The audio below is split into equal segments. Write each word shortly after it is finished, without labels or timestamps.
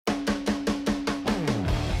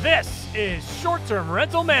This is Short-Term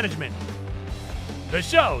Rental Management, the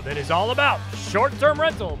show that is all about short-term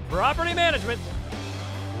rental property management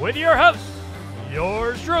with your host,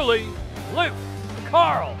 yours truly, Luke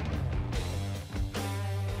Carl.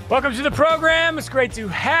 Welcome to the program. It's great to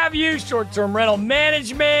have you. Short-term rental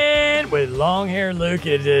management with long-haired Luke.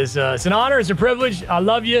 It's an honor. It's a privilege. I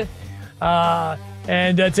love you.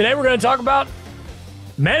 And today we're going to talk about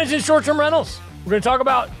managing short-term rentals. We're going to talk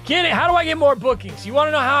about how do I get more bookings? You want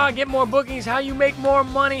to know how I get more bookings, how you make more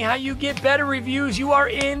money, how you get better reviews? You are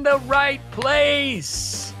in the right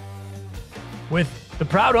place with the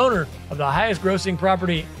proud owner of the highest grossing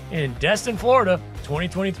property in Destin, Florida,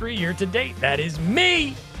 2023 year to date. That is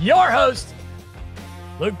me, your host,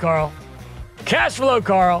 Luke Carl, Cashflow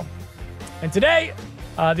Carl. And today,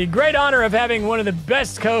 the great honor of having one of the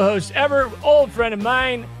best co-hosts ever, old friend of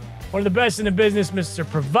mine, one of the best in the business, Mr.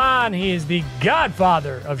 Pavan. He is the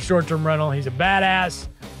godfather of short-term rental. He's a badass.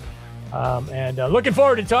 And looking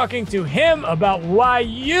forward to talking to him about why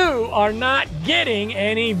you are not getting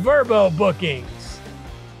any VRBO bookings.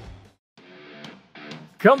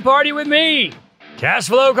 Come party with me,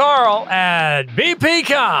 Cashflow Carl, at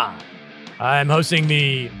BPCon. I'm hosting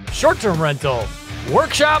the short-term rental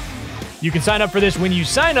workshop. You can sign up for this when you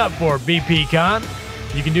sign up for BPCon.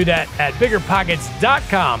 You can do that at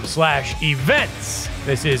biggerpockets.com/events.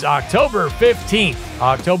 This is October 15th.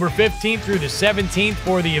 October 15th through the 17th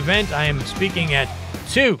for the event. I am speaking at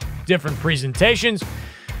 2 different presentations.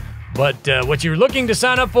 But what you're looking to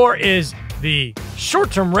sign up for is the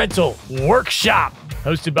short-term rental workshop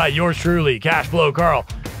hosted by yours truly, Cashflow Carl,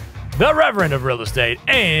 the Reverend of Real Estate,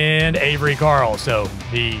 and Avery Carl. So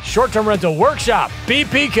the short-term rental workshop,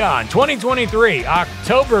 BPCon 2023,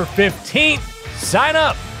 October 15th. Sign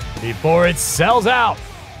up before it sells out.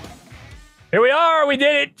 Here we are. We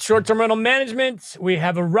did it. Short-term rental management. We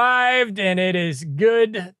have arrived, and it is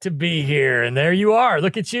good to be here. And there you are.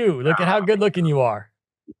 Look at you. Look at how good looking you are.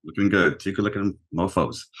 Looking good. You could look at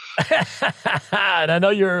mofos. And I know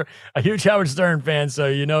you're a huge Howard Stern fan, so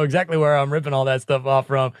you know exactly where I'm ripping all that stuff off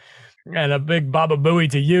from. And a big Baba Booey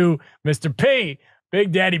to you, Mr. P.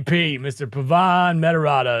 Big Daddy P, Mr. Pavan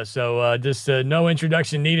Metarada. So just no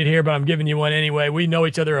introduction needed here, but I'm giving you one anyway. We know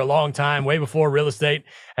each other a long time, way before real estate.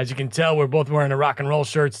 As you can tell, we're both wearing the rock and roll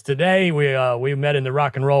shirts today. We met in the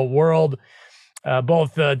rock and roll world,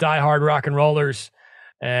 both diehard rock and rollers,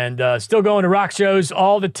 and still going to rock shows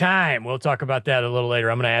all the time. We'll talk about that a little later.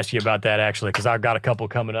 I'm going to ask you about that, actually, because I've got a couple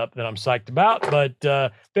coming up that I'm psyched about. But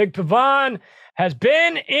Big Pavan has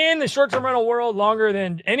been in the short-term rental world longer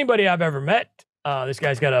than anybody I've ever met. This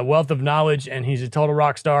guy's got a wealth of knowledge, and he's a total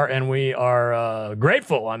rock star, and we are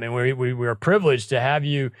grateful. I mean, we are privileged to have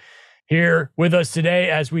you here with us today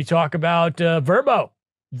as we talk about VRBO.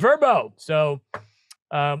 So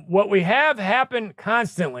what we have happen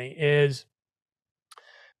constantly is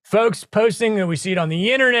folks posting, and we see it on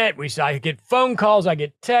the internet. I get phone calls, I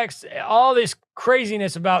get texts, all this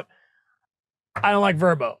craziness about, I don't like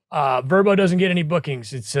VRBO. VRBO doesn't get any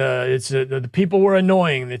bookings. The people were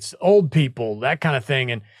annoying. It's old people, that kind of thing.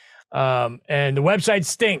 And the website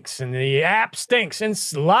stinks and the app stinks. And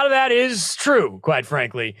a lot of that is true, quite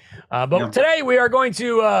frankly. But today we are going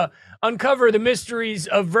to uncover the mysteries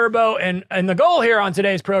of VRBO. And the goal here on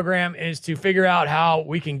today's program is to figure out how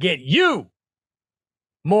we can get you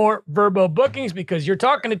more VRBO bookings, because you're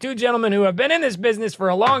talking to 2 gentlemen who have been in this business for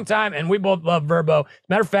a long time, and we both love VRBO. As a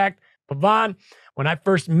matter of fact, Pavan, when I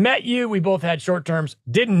first met you, we both had short terms.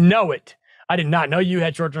 Didn't know it. I did not know you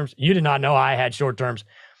had short terms. You did not know I had short terms.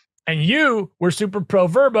 And you were super pro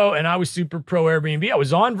VRBO, and I was super pro Airbnb. I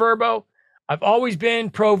was on VRBO. I've always been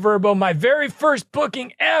pro VRBO. My very first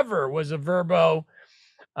booking ever was a VRBO.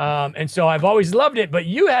 And so I've always loved it. But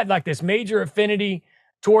you had like this major affinity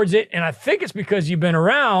towards it. And I think it's because you've been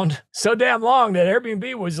around so damn long that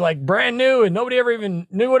Airbnb was like brand new and nobody ever even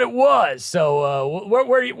knew what it was. So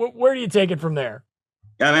where do you take it from there?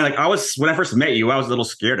 Yeah, I mean, like when I first met you, I was a little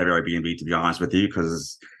scared of Airbnb, to be honest with you,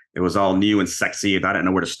 because it was all new and sexy and I didn't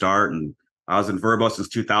know where to start. And I was in VRBO since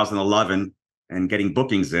 2011 and getting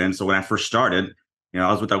bookings in. So when I first started,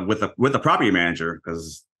 I was with a property manager,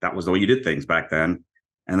 because that was the way you did things back then.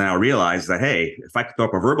 And then I realized that, hey, if I could throw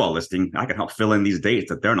up a VRBO listing, I can help fill in these dates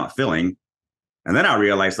that they're not filling. And then I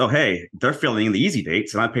realized, oh, hey, they're filling in the easy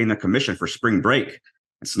dates, and I'm paying the commission for spring break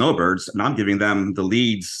and snowbirds, and I'm giving them the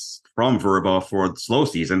leads from VRBO for the slow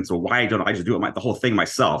season. So why don't I just do the whole thing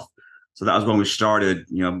myself? So that was when we started,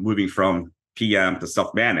 moving from PM to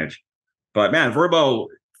self-manage. But man, VRBO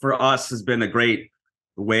for us has been a great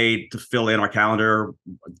way to fill in our calendar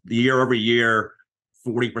year over year.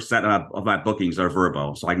 40% of my bookings are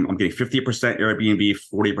VRBO. So I'm getting 50% Airbnb,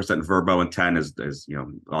 40% VRBO, and 10 is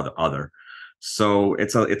all the other. So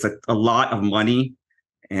it's a lot of money,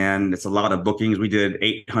 and it's a lot of bookings. We did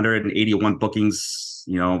 881 bookings,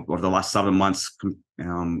 over the last 7 months,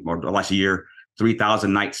 or the last year,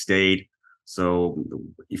 3,000 nights stayed. So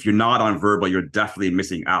if you're not on VRBO, you're definitely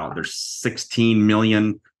missing out. There's 16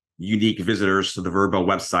 million unique visitors to the VRBO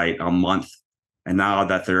website a month. And now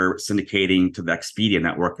that they're syndicating to the Expedia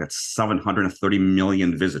network, that's 730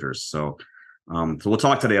 million visitors. So we'll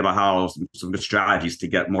talk today about how some good strategies to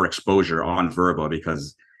get more exposure on VRBO,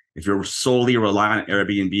 because if you're solely relying on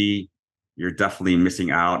Airbnb, you're definitely missing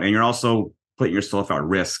out. And you're also putting yourself at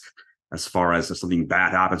risk as far as if something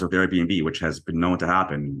bad happens with Airbnb, which has been known to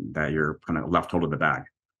happen, that you're kind of left holding the bag.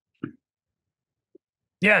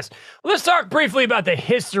 Yes. Well, let's talk briefly about the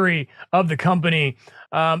history of the company.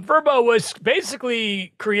 VRBO was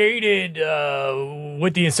basically created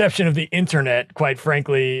with the inception of the internet, quite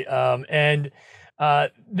frankly. And it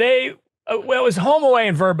was HomeAway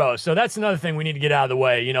and VRBO. So that's another thing we need to get out of the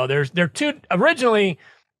way. They're two. Originally,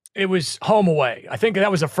 it was HomeAway. I think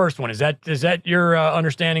that was the first one. Is that your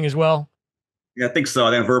understanding as well? Yeah, I think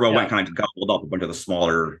so. Then VRBO went kind of gobbled up a bunch of the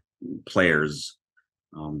smaller players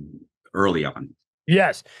early on.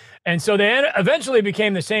 Yes. And so they eventually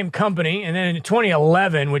became the same company. And then in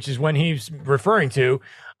 2011, which is when he's referring to,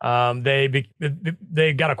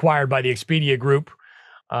 they got acquired by the Expedia Group.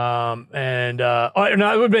 No, it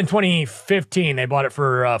would have been 2015. They bought it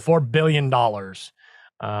for $4 billion.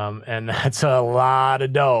 And that's a lot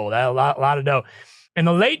of dough. A lot of dough. In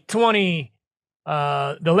the late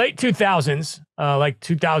 2000s, like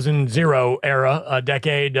 2000 era,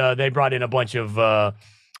 decade, they brought in a bunch of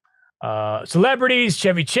celebrities.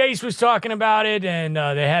 Chevy Chase was talking about it, and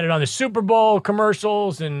they had it on the Super Bowl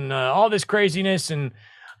commercials and all this craziness. And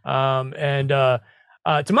to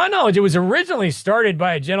my knowledge, it was originally started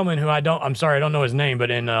by a gentleman who I don't know his name, but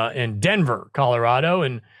in Denver, Colorado.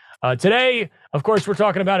 And today, of course, we're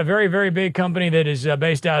talking about a very, very big company that is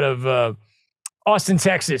based out of Austin,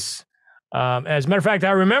 Texas. As a matter of fact,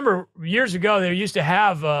 I remember years ago they used to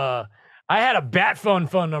have. I had a bat phone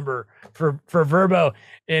number for VRBO,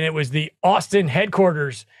 and it was the Austin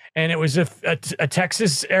headquarters, and it was a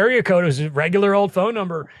Texas area code. It was a regular old phone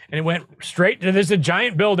number, and it went straight to. There's a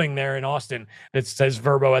giant building there in Austin that says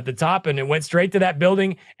VRBO at the top, and it went straight to that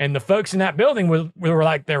building. And the folks in that building were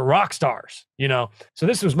like they're rock stars, So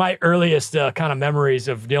this was my earliest kind of memories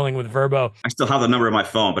of dealing with VRBO. I still have the number in my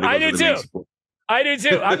phone, but I do too. I do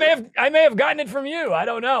too. I may have gotten it from you. I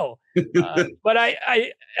don't know. But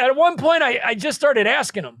I at one point I just started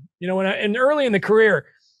asking them. And early in the career,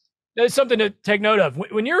 there's something to take note of.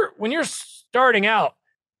 When you're starting out,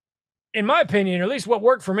 in my opinion, or at least what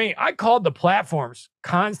worked for me, I called the platforms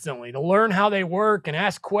constantly to learn how they work and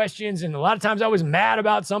ask questions. And a lot of times I was mad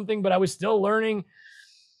about something, but I was still learning.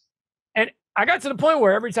 And I got to the point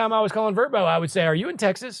where every time I was calling VRBO, I would say, "Are you in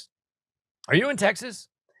Texas? Are you in Texas?"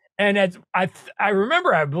 And I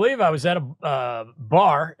remember, I believe I was at a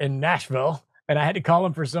bar in Nashville, and I had to call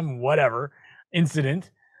him for some whatever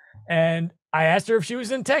incident. And I asked her if she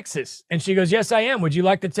was in Texas, and she goes, "Yes, I am. Would you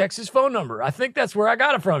like the Texas phone number?" I think that's where I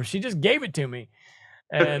got it from. She just gave it to me,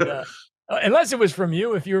 and unless it was from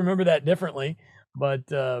you, if you remember that differently. But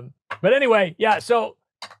anyway, yeah. So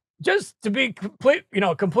just to be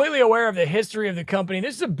completely aware of the history of the company,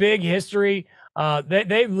 this is a big history.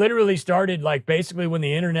 They literally started like basically when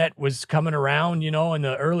the internet was coming around, in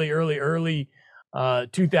the early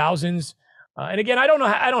 2000s. And again, I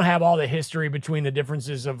don't have all the history between the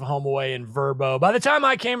differences of HomeAway and VRBO. By the time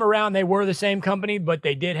I came around, they were the same company, but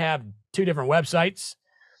they did have two different websites.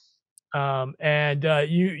 And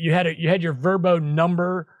you had your VRBO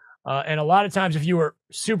number, and a lot of times if you were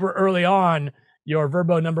super early on, your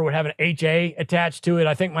VRBO number would have an HA attached to it.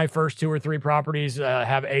 I think my first 2 or 3 properties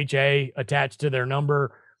have HA attached to their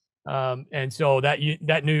number, and so that you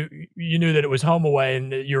knew that it was HomeAway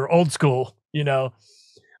and that you're old school,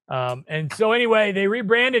 And so anyway, they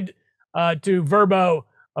rebranded to VRBO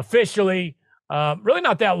officially, really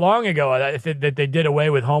not that long ago. That they did away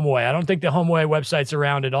with HomeAway. I don't think the HomeAway website's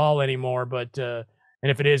around at all anymore, but and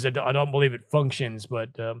if it is, I don't believe it functions.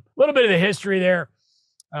 But a little bit of the history there.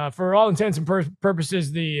 For all intents and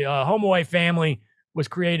purposes, the HomeAway family was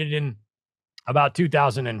created in about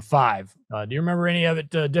 2005. Do you remember any of it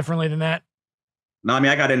differently than that? No, I mean,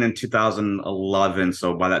 I got in 2011.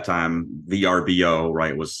 So by that time, VRBO,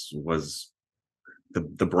 right, was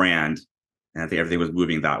the brand. And I think everything was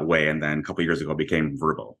moving that way. And then a couple of years ago, it became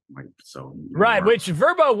VRBO. Right, which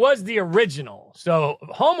VRBO was the original. So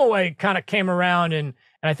HomeAway kind of came around, and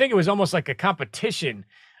I think it was almost like a competition.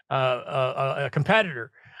 a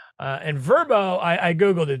competitor. And VRBO, I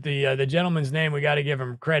googled it. The gentleman's name, we got to give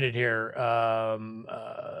him credit here.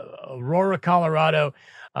 Aurora, Colorado.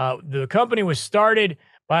 The company was started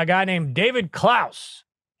by a guy named David Klaus.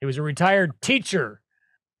 He was a retired teacher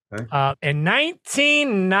in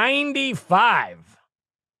 1995.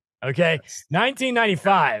 Okay,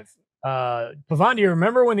 1995. Pavan, do you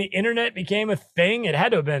remember when the internet became a thing? It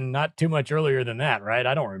had to have been not too much earlier than that, right?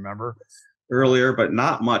 I don't remember. Earlier, but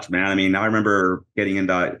not much, man. I mean, I remember getting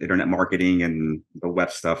into internet marketing and the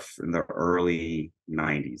web stuff in the early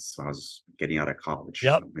 90s. So I was getting out of college.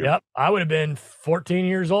 Yep, So, yep. I would have been 14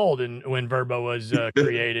 years old when VRBO was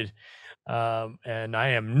created. And I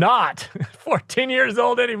am not 14 years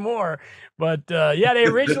old anymore. But yeah, they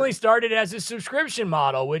originally started as a subscription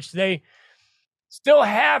model, which they still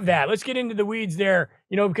have that. Let's get into the weeds there,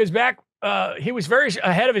 because back he was very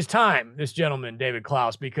ahead of his time, this gentleman, David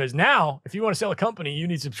Klaus, because now if you want to sell a company, you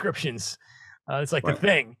need subscriptions. It's like the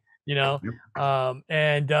thing, and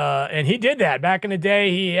he did that back in the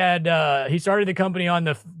day. He started the company on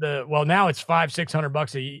well, now it's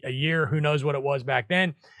 $500-600 a year. Who knows what it was back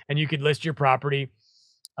then? And you could list your property.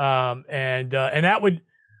 And that would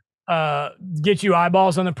get you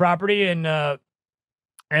eyeballs on the property and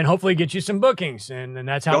hopefully get you some bookings. And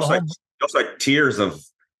that's how also like tiers of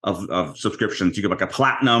subscriptions. You get like a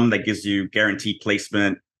platinum that gives you guaranteed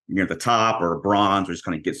placement near the top, or a bronze, which just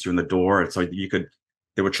kind of gets you in the door. So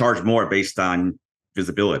they would charge more based on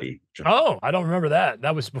visibility. Oh, I don't remember that.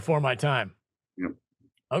 That was before my time.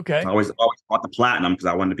 Okay. I always bought the platinum because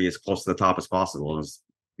I wanted to be as close to the top as possible.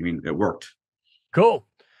 It worked. Cool.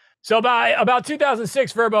 So by about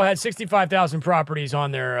 2006, VRBO had 65,000 properties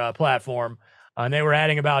on their platform, and they were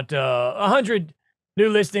adding about 100 new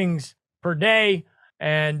listings per day.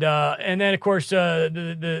 And then of course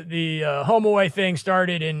the HomeAway thing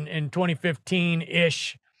started in 2015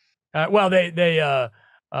 ish. Well,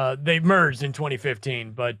 they merged in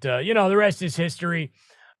 2015, but the rest is history.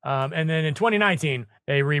 And then in 2019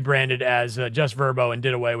 they rebranded as just VRBO and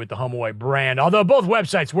did away with the HomeAway brand. Although both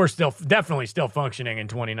websites were definitely still functioning in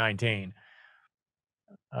 2019.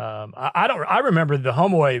 I remember the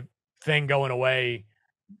HomeAway thing going away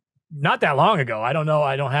not that long ago. I don't know.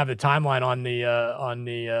 I don't have the timeline on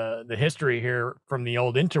the history here from the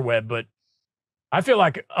old interweb, but I feel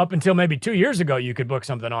like up until maybe 2 years ago, you could book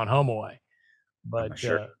something on HomeAway. But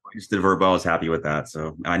sure, I just did VRBO. I was happy with that,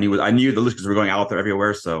 so I knew the listings were going out there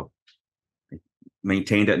everywhere, so I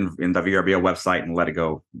maintained it in the VRBO website and let it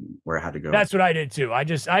go where it had to go. That's what I did too. I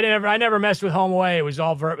never messed with HomeAway. It was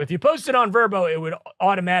all VRBO. If you posted on VRBO, it would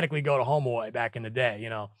automatically go to HomeAway back in the day.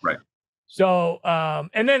 Right. So,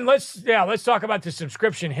 and then let's talk about the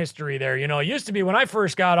subscription history there. It used to be when I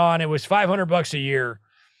first got on, it was $500 a year,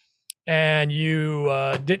 and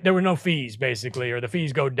there were no fees basically, or the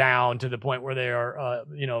fees go down to the point where they are,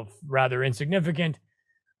 rather insignificant.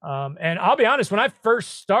 And I'll be honest, when I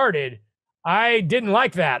first started, I didn't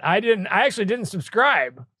like that. I actually didn't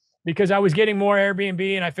subscribe because I was getting more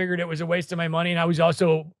Airbnb, and I figured it was a waste of my money. And I was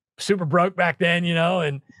also super broke back then,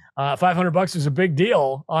 and $500 was a big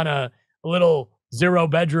deal on a little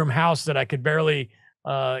 0-bedroom house that I could barely,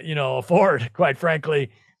 afford, quite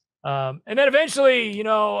frankly. And then eventually,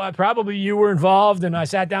 probably you were involved, and I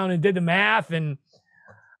sat down and did the math, and,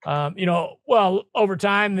 over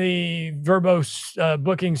time, the VRBO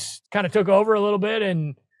bookings kind of took over a little bit,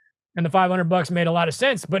 and the $500 made a lot of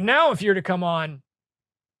sense. But now if you're to come on,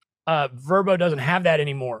 VRBO doesn't have that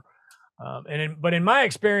anymore. But in my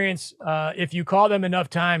experience, if you call them enough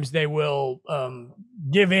times, they will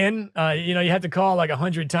give in. You have to call like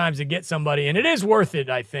 100 times to get somebody, and it is worth it,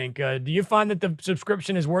 I think. Do you find that the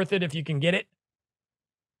subscription is worth it if you can get it?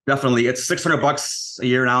 Definitely. It's $600 a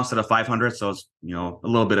year now instead of 500. So it's, a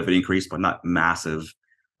little bit of an increase, but not massive.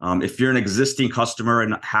 If you're an existing customer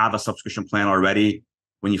and have a subscription plan already,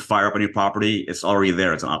 when you fire up a new property, it's already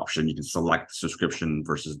there. It's an option. You can select subscription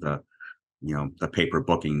versus the paper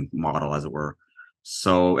booking model, as it were.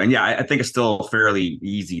 So, and yeah, I think it's still fairly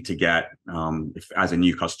easy to get if as a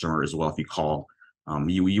new customer as well. If you call,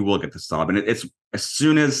 you will get the sub, and it's as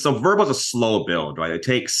soon as VRBO's a slow build, right? It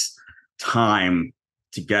takes time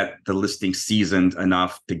to get the listing seasoned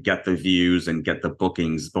enough to get the views and get the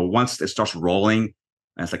bookings. But once it starts rolling,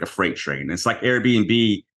 and it's like a freight train. It's like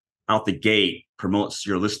Airbnb out the gate promotes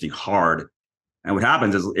your listing hard. And what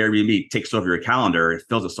happens is Airbnb takes over your calendar. It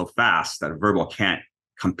fills it so fast that VRBO can't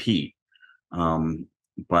compete.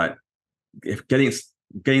 But if to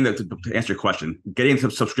answer your question, getting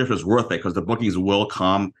some subscription is worth it because the bookings will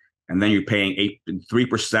come, and then you're paying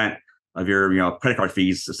 3% of your credit card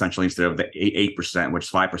fees essentially instead of the 8%, which is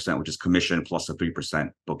 5%, which is commission plus a 3%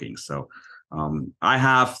 booking. So I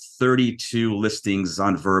have 32 listings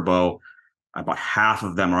on VRBO. About half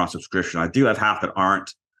of them are on subscription. I do have half that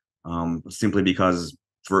aren't, simply because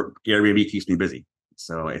for Airbnb keeps me busy.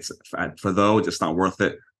 So it's for those, it's not worth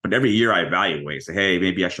it. But every year I evaluate, say, hey,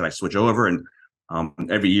 maybe I switch over, and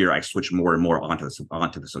every year I switch more and more onto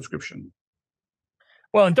the subscription.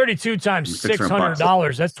 Well, and 32 times $600.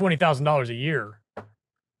 $600, that's $20,000 a year.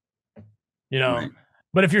 You know, Right.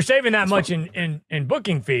 but if you're saving that That's much fine. in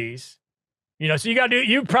booking fees, you know, so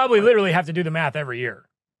you probably literally have to do the math every year.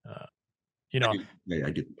 You know, Yeah, I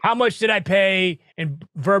get. how much did I pay in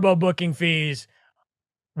VRBO booking fees?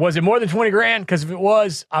 Was it more than 20 grand? Because if it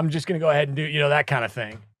was, I'm just going to go ahead and do, you know, that kind of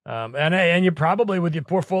thing. And you're probably, with your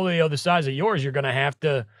portfolio the size of yours, you're going to have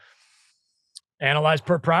to analyze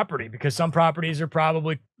per property, because some properties are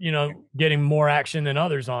probably, you know, getting more action than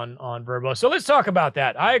others on VRBO. So let's talk about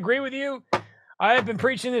that. I agree with you. I have been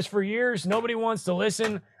preaching this for years. Nobody wants to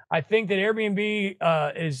listen. I think that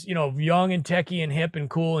Airbnb is, you know, young and techy and hip and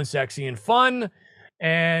cool and sexy and fun.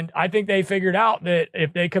 And I think they figured out that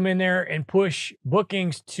if they come in there and push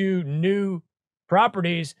bookings to new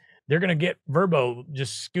properties, they're going to get VRBO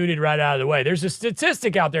just scooted right out of the way. There's a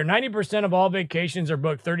statistic out there: 90% of all vacations are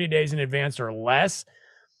booked 30 days in advance or less.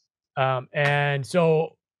 And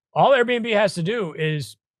so all Airbnb has to do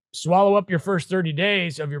is swallow up your first 30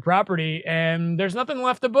 days of your property, and there's nothing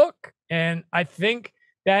left to book. And I think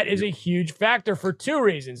that is a huge factor for two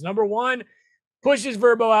reasons. Number one, pushes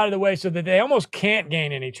VRBO out of the way so that they almost can't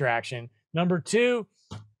gain any traction. Number two,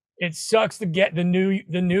 it sucks to get the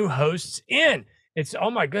new hosts in. It's,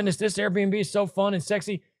 oh my goodness, this Airbnb is so fun and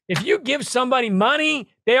sexy. If you give somebody money,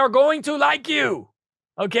 they are going to like you.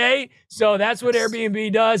 Okay? So that's what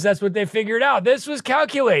Airbnb does. That's what they figured out. This was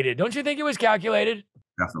calculated. Don't you think it was calculated?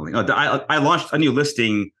 Definitely. I launched a new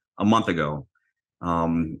listing a month ago.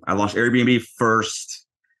 I launched Airbnb first.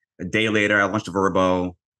 A day later, I launched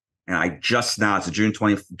VRBO. And I just now, it's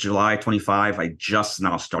July 25. I just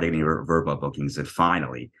now started getting VRBO bookings, and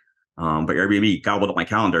finally. But Airbnb gobbled up my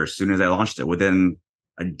calendar as soon as I launched it. Within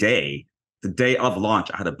a day, the day of launch,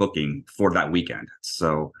 I had a booking for that weekend.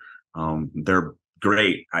 So they're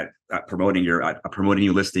great at promoting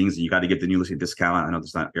new listings. You got to get the new listing discount. I know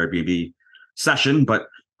it's not Airbnb session, but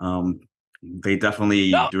they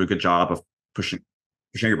definitely do a good job of pushing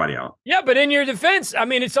everybody out. Yeah, but in your defense, I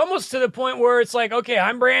mean, it's almost to the point where it's like, okay,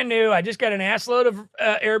 I'm brand new. I just got an assload of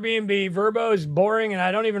Airbnb. VRBO is boring, and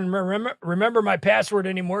I don't even remember my password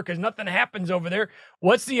anymore because nothing happens over there.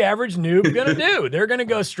 What's the average noob going to do? They're going to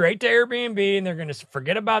go straight to Airbnb, and they're going to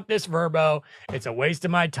forget about this VRBO. It's a waste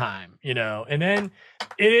of my time, you know? And then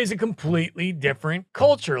it is a completely different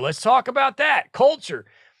culture. Let's talk about that. Culture.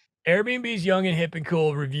 Airbnb's young and hip and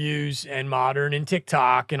cool, reviews and modern and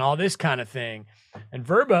TikTok and all this kind of thing. And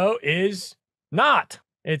VRBO is not.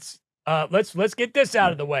 It's let's get this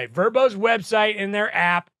out of the way. VRBO's website and their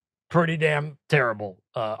app, pretty damn terrible.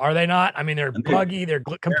 Are they not? I mean, they're buggy. They're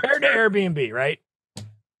compared to Airbnb, right?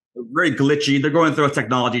 Very glitchy. They're going through a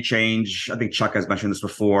technology change. I think Chuck has mentioned this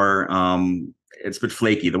before. It's a bit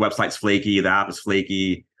flaky. The website's flaky. The app is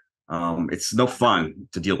flaky. It's no fun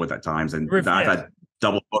to deal with at times. And I've had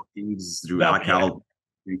double bookings through Alcal.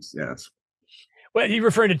 Yes. Well, he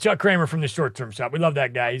referred to Chuck Kramer from the Short Term Shop. We love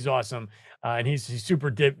that guy. He's awesome, and he's super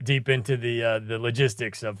deep into the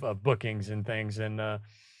logistics of bookings and things. And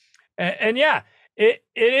yeah,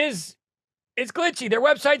 it's glitchy. Their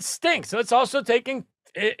website stinks. So it's also taking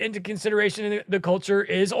into consideration the culture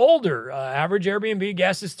is older. Average Airbnb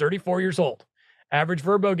guest is 34 years old. Average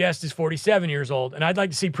VRBO guest is 47 years old, and I'd like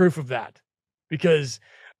to see proof of that, because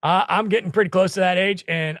I'm getting pretty close to that age,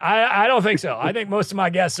 and I don't think so. I think most of my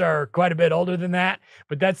guests are quite a bit older than that,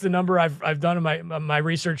 but that's the number I've done in my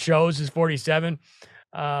research shows is 47.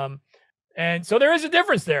 And so there is a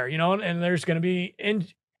difference there, you know, and there's going to be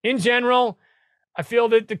in general, I feel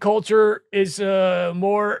that the culture is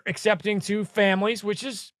more accepting to families, which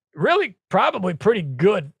is really probably pretty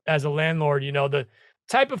good as a landlord. You know, the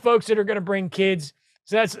type of folks that are going to bring kids.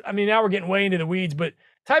 So that's, I mean, now we're getting way into the weeds, but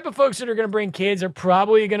type of folks that are going to bring kids are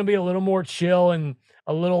probably going to be a little more chill and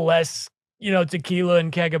a little less, you know, tequila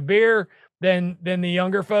and keg of beer than the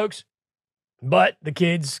younger folks. But the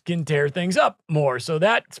kids can tear things up more. So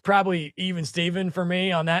that's probably even Steven for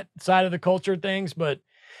me on that side of the culture things. But,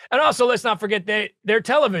 and also let's not forget their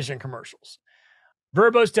television commercials.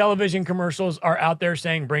 VRBO's television commercials are out there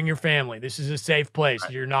saying, bring your family. This is a safe place.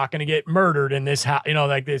 You're not going to get murdered in this house. You know,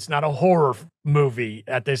 like it's not a horror movie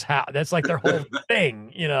at this house. That's like their whole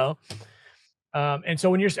thing, you know? And so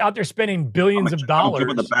when you're out there spending billions of dollars.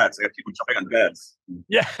 On the beds. They have people jumping on beds.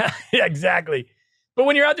 Yeah, yeah, exactly. But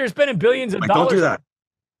when you're out there spending billions of dollars.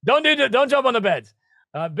 Don't do that. Don't jump on the beds.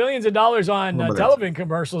 billions of dollars on Remember that. television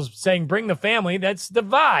commercials saying "Bring the family." That's the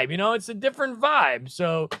vibe, it's a different vibe.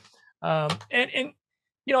 So, and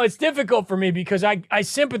it's difficult for me because I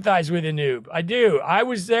sympathize with a noob. I do. I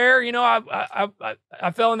was there.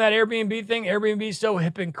 I fell in that Airbnb thing. Airbnb is so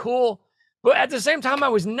hip and cool, but at the same time, I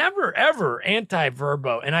was never ever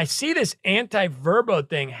anti-VRBO, and I see this anti-VRBO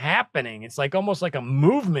thing happening. It's like almost like a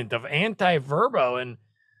movement of anti-VRBO, and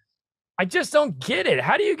I just don't get it.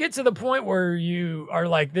 How do you get to the point where you are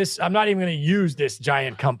like this? I'm not even going to use this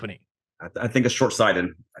giant company. I think it's short-sighted.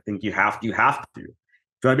 I think you have to. If you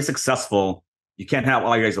want to be successful, you can't have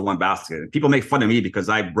all your eggs in one basket. People make fun of me because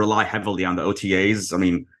I rely heavily on the OTAs. I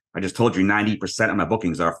mean, I just told you 90% of my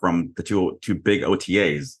bookings are from the two big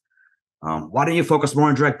OTAs. Why don't you focus more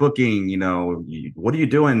on direct booking? What are you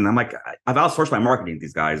doing? I'm like, I've outsourced my marketing to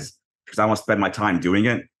these guys because I want to spend my time doing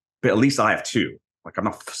it. But at least I have two. Like, I'm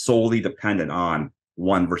not solely dependent on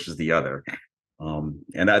one versus the other.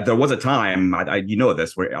 There was a time,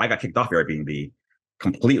 this, where I got kicked off Airbnb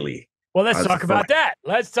completely. Well, let's talk about that.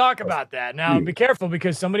 Let's talk about that. Now, be careful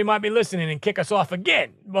because somebody might be listening and kick us off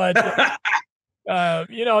again. But,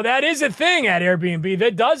 that is a thing at Airbnb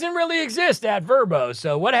that doesn't really exist at VRBO.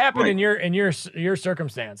 So what happened in your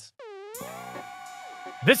circumstance?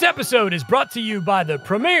 This episode is brought to you by the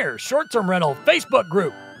premier short-term rental Facebook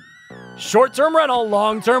group, Short-Term Rental,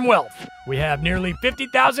 Long-Term Wealth. We have nearly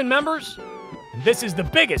 50,000 members. This is the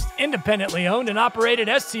biggest independently owned and operated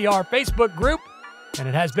STR Facebook group, and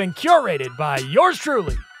it has been curated by yours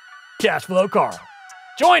truly, Cashflow Carl.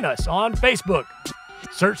 Join us on Facebook.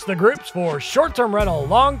 Search the groups for Short-Term Rental,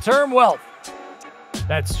 Long-Term Wealth.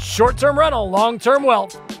 That's Short-Term Rental, Long-Term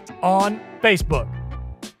Wealth on Facebook.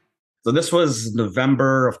 So this was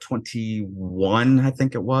November of 21, I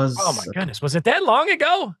think it was. Oh my goodness. Was it that long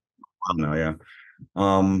ago? I don't know,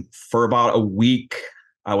 yeah. For about a week,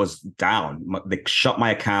 I was down. They shut my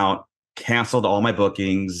account, canceled all my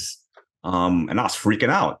bookings, and I was freaking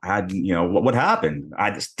out. I had, what happened?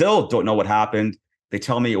 I still don't know what happened. They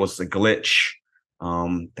tell me it was a glitch,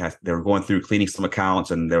 that they were going through cleaning some accounts,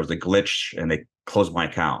 and there was a glitch, and they closed my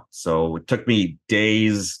account. So it took me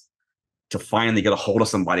days to finally get a hold of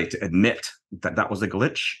somebody to admit that that was a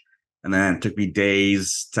glitch, and then it took me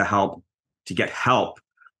days to get help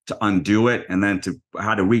to undo it, and then I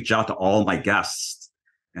had to reach out to all my guests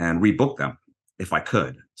and rebook them if I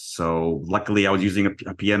could. So luckily I was using a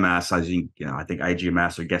PMS. I was using, I think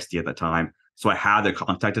IGMS or Guesty at the time. So I had their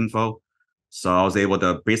contact info. So I was able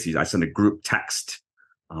to I sent a group text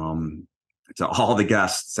to all the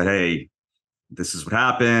guests, said, hey, this is what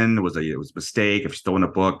happened. It was a mistake. If you're still in the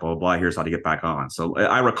book, blah, blah, blah, here's how to get back on. So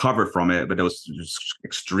I recovered from it, but it was just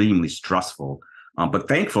extremely stressful. But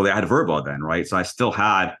thankfully, I had VRBO then, right? So I still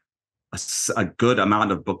had a good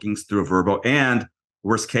amount of bookings through VRBO. And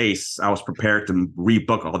worst case, I was prepared to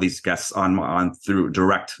rebook all these guests on through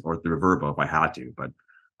direct or through VRBO if I had to. But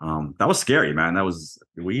that was scary, man.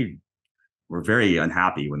 We were very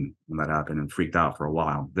unhappy when that happened and freaked out for a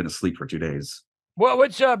while. Didn't sleep for 2 days. Well,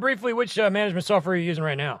 which management software are you using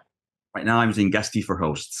right now? Right now, I'm using Guesty for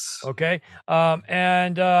hosts. Okay.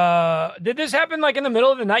 And did this happen like in the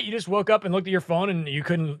middle of the night? You just woke up and looked at your phone and you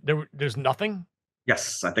couldn't, there's nothing?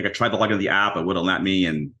 Yes. I think I tried to log into the app. It wouldn't let me.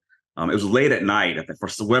 And it was late at night. For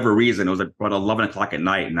whatever reason, it was about 11 o'clock at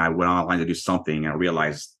night. And I went online to do something and I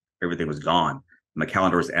realized everything was gone. My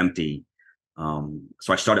calendar was empty.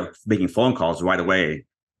 So I started making phone calls right away.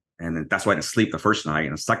 And that's why I didn't sleep the first night.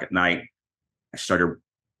 And the second night, I started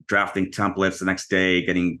drafting templates the next day,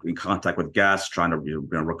 getting in contact with guests, trying to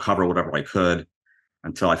recover whatever I could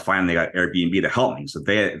until I finally got Airbnb to help me. So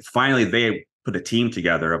they put a team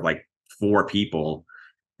together of like 4 people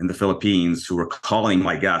in the Philippines who were calling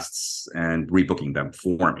my guests and rebooking them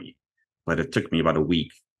for me. But it took me about a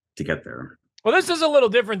week to get there. Well, this is a little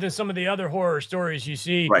different than some of the other horror stories you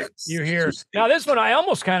see, you hear. Now, this one, I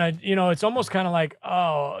almost kind of, it's almost kind of like,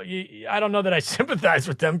 I don't know that I sympathize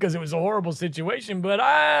with them because it was a horrible situation. But,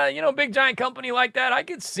 big giant company like that, I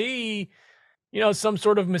could see, some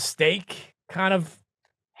sort of mistake kind of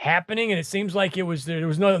happening. And it seems like there was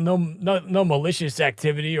no malicious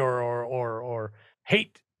activity or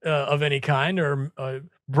hate of any kind or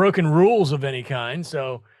broken rules of any kind.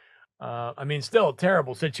 So, still a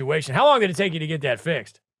terrible situation. How long did it take you to get that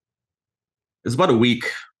fixed? It's about a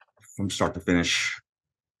week from start to finish.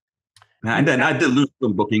 And then I did lose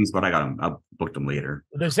some bookings, but I booked them later.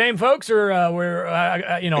 The same folks, or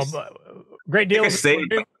great deal? I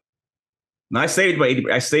saved about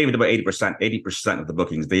 80%. 80% of the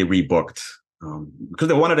bookings they rebooked because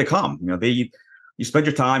they wanted to come. You spend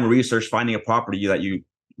your time and research finding a property that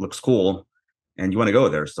looks cool, and you want to go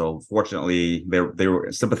there. So fortunately, they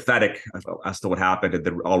were sympathetic as to what happened, and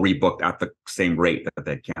they're all rebooked at the same rate that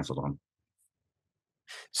they canceled on.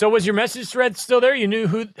 So was your message thread still there? You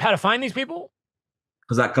knew how to find these people?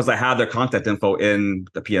 Because I had their contact info in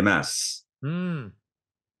the PMS.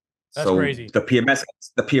 That's So crazy. the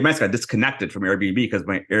PMS got disconnected from Airbnb because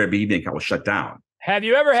my Airbnb account was shut down. Have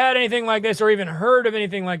you ever had anything like this, or even heard of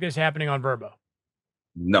anything like this happening on VRBO?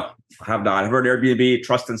 No, I have not. I've heard Airbnb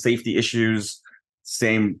trust and safety issues,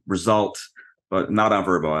 same result, but not on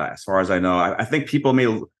VRBO. As far as I know, I think people may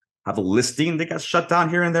have a listing that gets shut down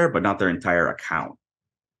here and there, but not their entire account.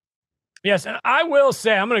 Yes, and I will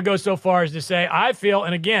say, I'm going to go so far as to say, I feel,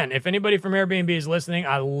 and again, if anybody from Airbnb is listening,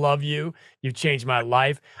 I love you. You've changed my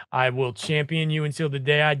life. I will champion you until the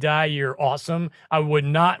day I die. You're awesome. I would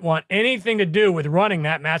not want anything to do with running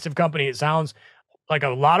that massive company. It sounds like a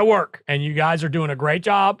lot of work, and you guys are doing a great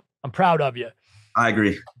job. I'm proud of you. I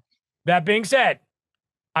agree. That being said,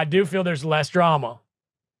 I do feel there's less drama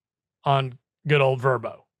on good old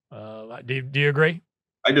VRBO. Do you agree?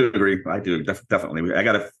 I do agree. I do definitely. I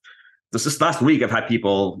got to. This last week, I've had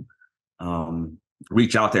people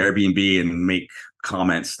reach out to Airbnb and make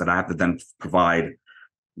comments that I have to then provide,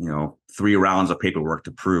 3 rounds of paperwork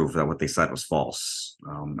to prove that what they said was false.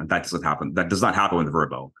 And that doesn't happen. That does not happen with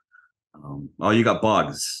VRBO. Oh, you got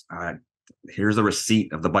bugs. Here's a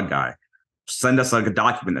receipt of the bug guy. Send us like a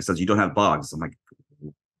document that says you don't have bugs. I'm like,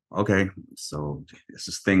 okay. So it's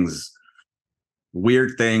just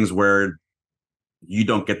weird things where you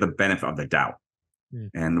don't get the benefit of the doubt.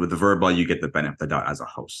 And with the VRBO, you get the benefit of the doubt as a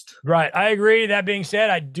host. Right. I agree. That being said,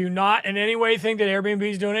 I do not in any way think that Airbnb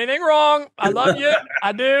is doing anything wrong. I love you.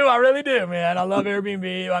 I do. I really do, man. I love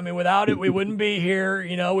Airbnb. I mean, without it, we wouldn't be here.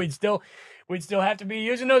 We'd still have to be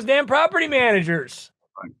using those damn property managers.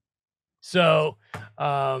 So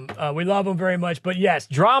we love them very much. But yes,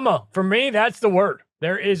 drama, for me, that's the word.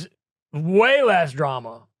 There is way less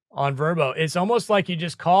drama on VRBO. It's almost like you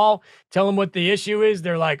just call, tell them what the issue is.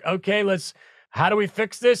 They're like, okay, how do we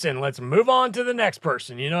fix this? And let's move on to the next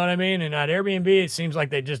person. You know what I mean? And at Airbnb, it seems like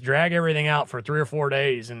they just drag everything out for 3 or 4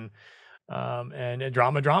 days and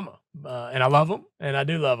drama. And I love them, and I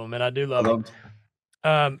do love them, and I do love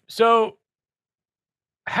them. So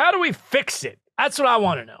how do we fix it? That's what I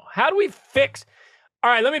want to know. How do we fix? All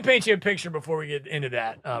right, let me paint you a picture before we get into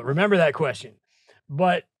that. Remember that question.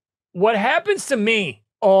 But what happens to me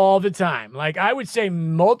all the time, like I would say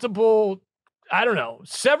several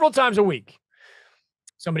times a week,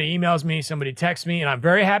 somebody emails me, somebody texts me, and I'm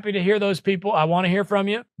very happy to hear those people. I want to hear from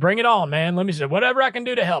you. Bring it on, man. Let me say whatever I can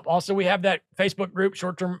do to help. Also, we have that Facebook group,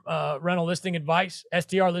 Short-Term Rental Listing Advice,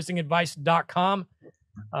 strlistingadvice.com.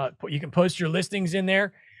 You can post your listings in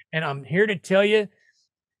there. And I'm here to tell you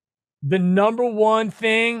the number one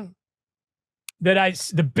thing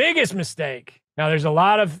the biggest mistake. Now,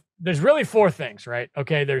 there's really 4 things, right?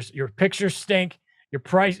 Okay. There's your pictures stink. Your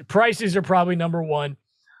prices are probably number 1.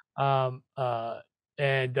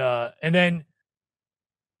 And then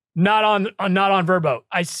not on VRBO.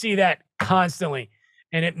 I see that constantly,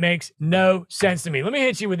 and it makes no sense to me. Let me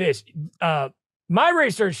hit you with this. My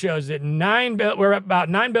research shows that we're about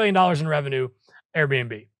 $9 billion in revenue,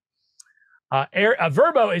 Airbnb.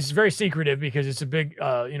 VRBO is very secretive because it's a big,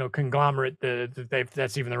 conglomerate.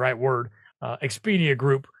 That's even the right word. Expedia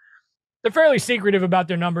Group. They're fairly secretive about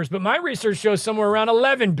their numbers, but my research shows somewhere around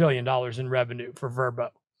 $11 billion in revenue for VRBO.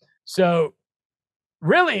 So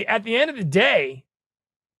really, at the end of the day,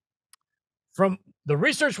 from the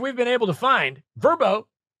research we've been able to find, VRBO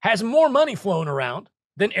has more money flowing around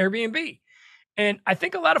than Airbnb. And I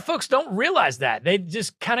think a lot of folks don't realize that. They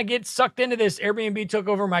just kind of get sucked into this Airbnb took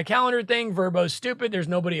over my calendar thing. VRBO's stupid. There's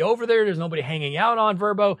nobody over there. There's nobody hanging out on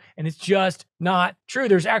VRBO. And it's just not true.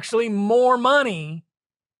 There's actually more money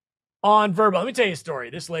on VRBO. Let me tell you a story.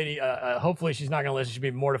 This lady, hopefully she's not going to listen. She'll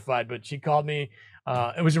be mortified, but she called me.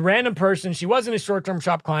 It was a random person. She wasn't a short-term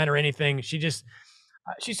shop client or anything. She just,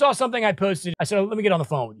 she saw something I posted. I said, let me get on the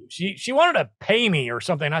phone with you. She wanted to pay me or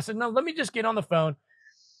something. I said, no, let me just get on the phone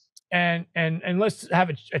and let's have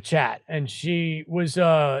a chat. And she was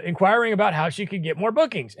inquiring about how she could get more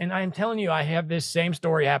bookings. And I'm telling you, I have this same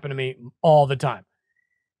story happen to me all the time.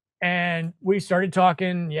 And we started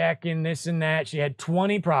talking, yakking, this and that. She had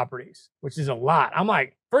 20 properties, which is a lot. I'm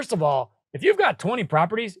like, first of all, if you've got 20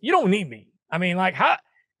 properties, you don't need me. I mean, like,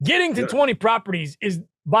 getting to 20 properties is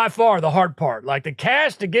by far the hard part. Like, the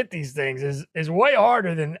cash to get these things is way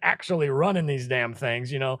harder than actually running these damn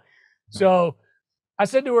things, So I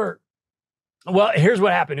said to her, well, here's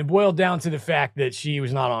what happened. It boiled down to the fact that she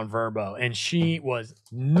was not on VRBO, and she was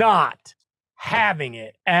not having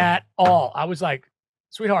it at all. I was like,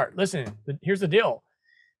 sweetheart, listen, here's the deal.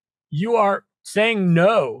 You are saying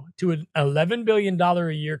no to an $11 billion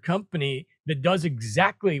a year company that does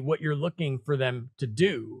exactly what you're looking for them to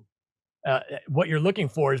do. What you're looking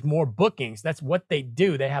for is more bookings. That's what they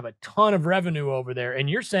do. They have a ton of revenue over there. And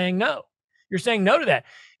you're saying no. You're saying no to that.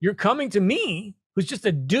 You're coming to me, who's just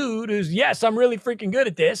a dude who's, yes, I'm really freaking good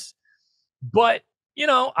at this, but,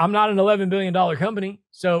 I'm not an $11 billion company.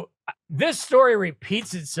 So this story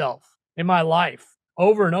repeats itself in my life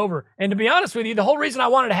over and over. And to be honest with you, the whole reason I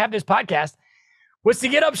wanted to have this podcast was to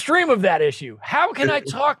get upstream of that issue. How can I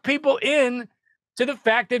talk people in to the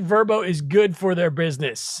fact that VRBO is good for their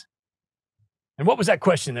business? And what was that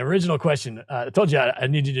question? The original question. I told you I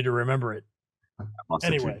needed you to remember it.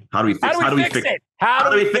 Anyway, how do we fix it? How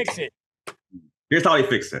do we fix it? Here's how we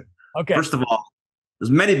fix it. Okay. First of all, there's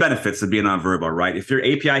many benefits to being on VRBO, right? If you're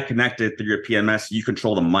API connected through your PMS, you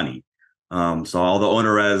control the money. So all the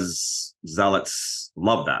let zealots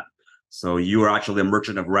love that. So you are actually a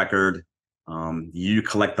merchant of record. You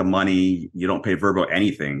collect the money. You don't pay VRBO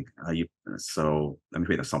anything. So let me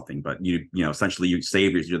pay them something, but essentially you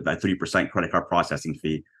save that 3% credit card processing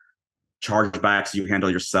fee. Chargebacks you handle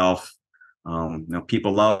yourself.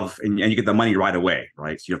 People love, and you get the money right away,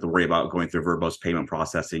 right? So you have to worry about going through VRBO's payment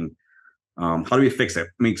processing. How do we fix it?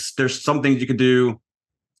 I mean, there's some things you could do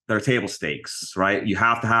that are table stakes, right? You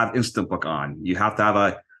have to have Instant Book on. You have to have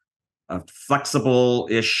a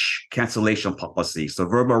flexible-ish cancellation policy. So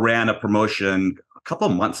VRBO ran a promotion a couple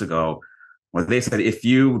of months ago where they said if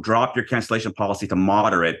you drop your cancellation policy to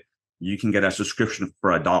moderate, you can get a subscription for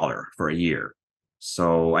 $1 for a year.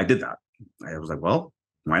 So I did that. I was like, well,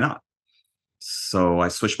 why not? So I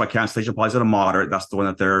switched my cancellation policy to moderate. That's the one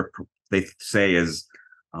that they say is,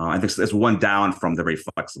 I think it's one down from the very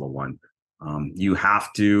flexible one. You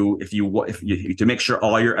have to, if you to make sure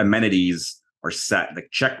all your amenities are set, like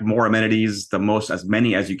check more amenities, as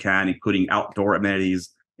many as you can, including outdoor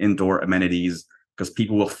amenities, indoor amenities, because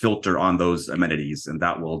people will filter on those amenities, and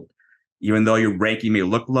that will, even though your ranking may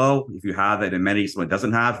look low, if you have an amenity someone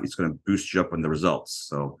doesn't have, it's going to boost you up in the results.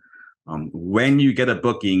 So when you get a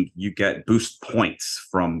booking, you get boost points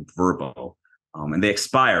from VRBO. And they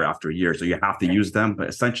expire after a year, so you have to use them. But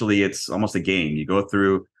essentially, it's almost a game. You go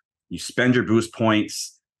through, you spend your boost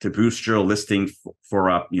points to boost your listing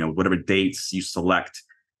for whatever dates you select.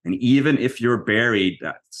 And even if you're buried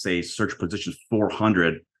at, say, search position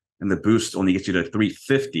 400, and the boost only gets you to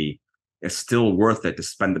 350, it's still worth it to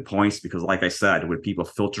spend the points because, like I said, when people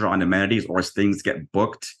filter on amenities or as things get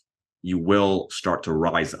booked, you will start to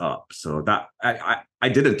rise up. So that I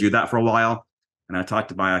didn't do that for a while. And I talked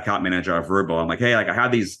to my account manager at VRBO. I'm like, hey, I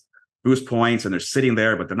have these boost points and they're sitting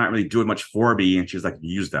there, but they're not really doing much for me. And she's like,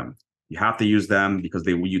 use them. You have to use them because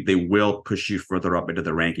they will push you further up into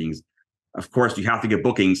the rankings. Of course, you have to get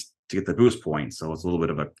bookings to get the boost points. So it's a little bit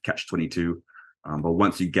of a catch-22. But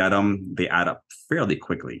once you get them, they add up fairly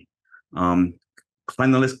quickly.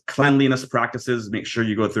 Cleanliness practices, make sure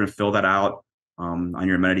you go through and fill that out on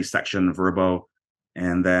your amenities section of VRBO.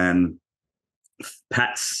 And then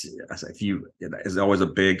pets, is always a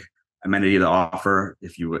big amenity to offer.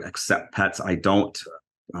 If you accept pets, I don't.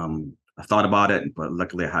 I've thought about it, but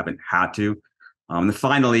luckily I haven't had to. And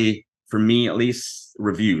finally, for me at least,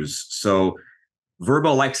 reviews. So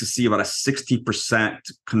VRBO likes to see about a 60%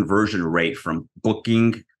 conversion rate from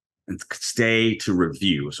booking and stay to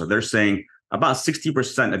review. So they're saying about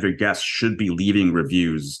 60% of your guests should be leaving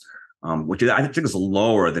reviews, which I think is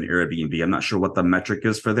lower than Airbnb. I'm not sure what the metric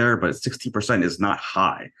is for there, but 60% is not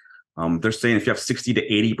high. They're saying if you have 60 to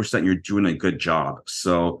 80%, you're doing a good job.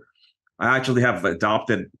 So I actually have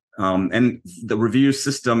adopted, and the review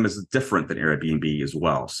system is different than Airbnb as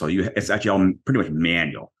well. So it's actually all pretty much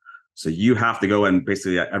manual. So you have to go and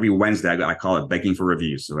basically every Wednesday, I call it begging for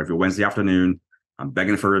reviews. So every Wednesday afternoon, I'm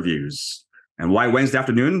begging for reviews. And why Wednesday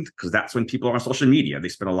afternoon? Because that's when people are on social media. They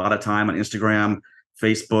spend a lot of time on Instagram,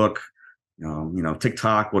 Facebook,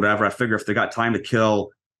 TikTok, whatever. I figure if they got time to kill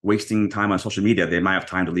wasting time on social media, they might have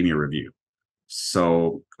time to leave me a review.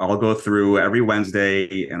 So I'll go through every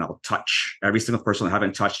Wednesday and I'll touch every single person I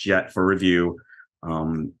haven't touched yet for review.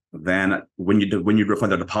 Then when you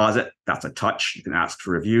refund their deposit, that's a touch. You can ask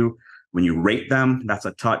for review. When you rate them, that's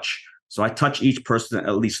a touch. So I touch each person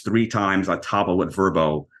at least 3 times on top of what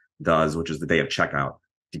VRBO does, which is the day of checkout,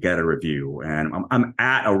 to get a review. And I'm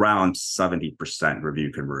at around 70%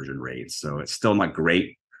 review conversion rate. So it's still not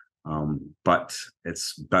great, but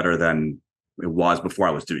it's better than it was before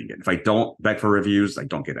I was doing it. If I don't beg for reviews, I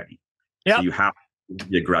don't get any. Yep. So you have to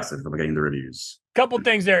be aggressive about getting the reviews. Couple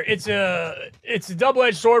things there. It's a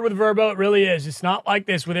double-edged sword with VRBO. It really is. It's not like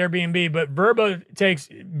this with Airbnb, but VRBO takes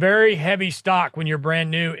very heavy stock when you're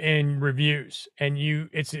brand new in reviews, and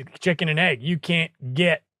it's a chicken and egg. You can't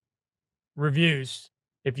get reviews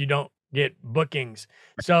if you don't get bookings.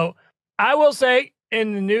 So I will say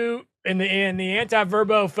in the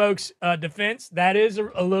anti-VRBO folks' defense, that is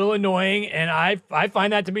a little annoying, and I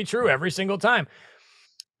find that to be true every single time.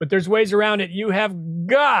 But there's ways around it. You have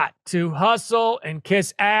got to hustle and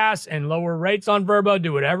kiss ass and lower rates on VRBO,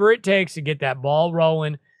 do whatever it takes to get that ball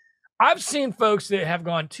rolling. I've seen folks that have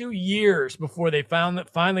gone 2 years before they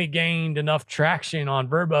finally gained enough traction on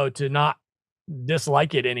VRBO to not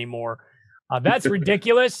dislike it anymore. That's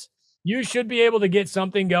ridiculous. You should be able to get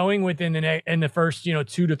something going within in the first 2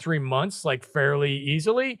 to 3 months, like fairly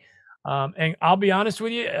easily. And I'll be honest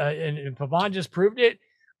with you, and Pavan just proved it.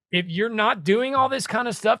 If you're not doing all this kind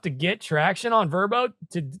of stuff to get traction on VRBO,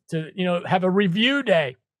 to have a review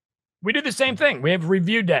day, we do the same thing. We have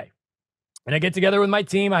review day, and I get together with my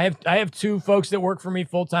team. I have 2 folks that work for me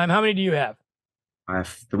full time. How many do you have? I have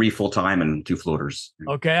 3 full-time and 2 floaters.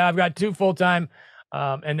 Okay, I've got 2 full-time,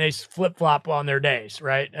 and they flip-flop on their days,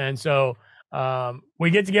 right? And so we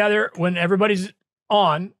get together when everybody's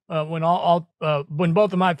on, when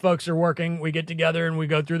both of my folks are working, we get together and we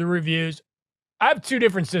go through the reviews. I have 2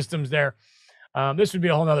 different systems there. This would be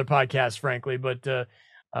a whole nother podcast, frankly, but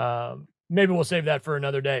maybe we'll save that for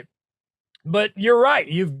another day. But you're right.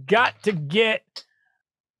 You've got to get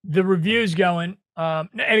the reviews going. And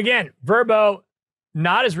again, VRBO,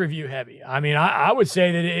 not as review heavy. I mean, I would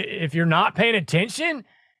say that if you're not paying attention,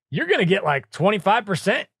 you're going to get like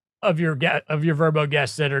 25% of your VRBO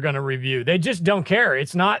guests that are going to review. They just don't care.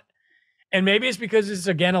 It's not. And maybe it's because it's,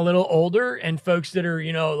 again, a little older and folks that are,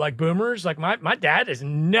 like boomers, like my dad is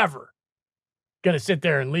never going to sit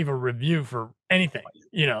there and leave a review for anything,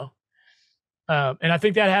 and I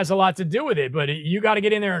think that has a lot to do with it, but you got to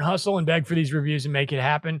get in there and hustle and beg for these reviews and make it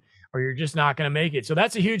happen, or you're just not going to make it. So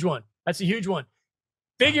that's a huge one.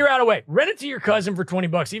 Figure out a way, rent it to your cousin for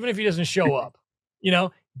 $20, even if he doesn't show up,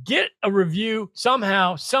 get a review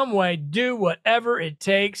somehow, some way, do whatever it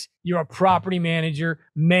takes. You're a property manager,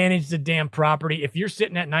 manage the damn property. If you're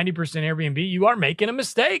sitting at 90% Airbnb, you are making a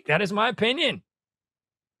mistake. That is my opinion.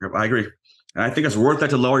 I agree. And I think it's worth it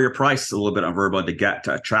to lower your price a little bit on VRBO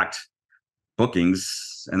to attract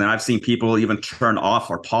bookings. And then I've seen people even turn off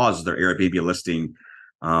or pause their Airbnb listing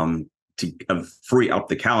to free up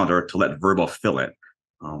the calendar to let VRBO fill it.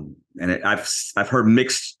 I've heard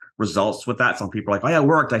mixed results with that. Some people are like, "Oh yeah, it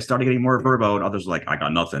worked. I started getting more VRBO," and others are like, "I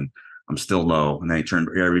got nothing. I'm still low." And then they turn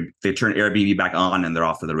Airbnb back on, and they're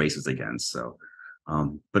off to the races again. So,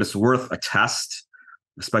 but it's worth a test,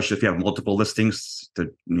 especially if you have multiple listings,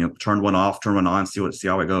 to turn one off, turn one on, see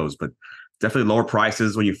how it goes. But definitely lower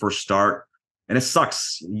prices when you first start, and it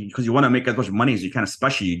sucks because you want to make as much money as you can.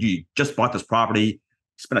 Especially you just bought this property,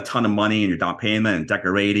 spent a ton of money in your down payment and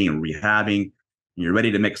decorating and rehabbing, and you're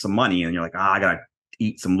ready to make some money, and you're like, I gotta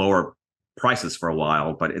eat some lower prices for a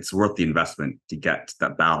while, but it's worth the investment to get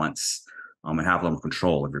that balance and have a little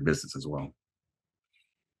control of your business as well.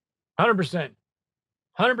 100%.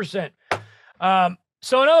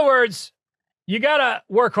 So in other words, you gotta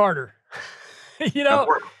work harder. If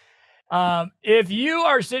you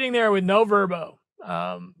are sitting there with no VRBO,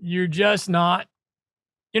 you're not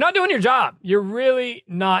doing your job. You're really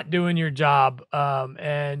not doing your job.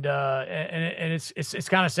 And it's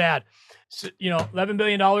kind of sad. So, $11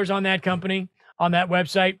 billion on that company, on that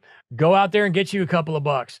website. Go out there and get you a couple of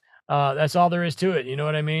bucks. That's all there is to it. You know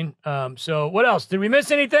what I mean? So what else? Did we miss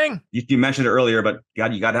anything? You mentioned it earlier, but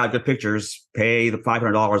you got to have good pictures. Pay the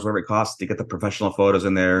 $500, whatever it costs, to get the professional photos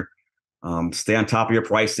in there. Stay on top of your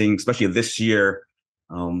pricing, especially this year.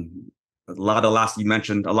 A lot of last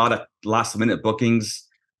minute bookings.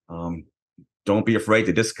 Don't be afraid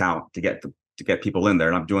to discount to get people in there.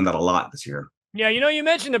 And I'm doing that a lot this year. Yeah, you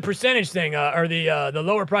mentioned the percentage thing, or the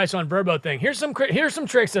lower price on VRBO thing. Here's some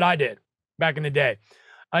tricks that I did back in the day.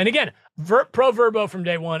 And again, pro VRBO from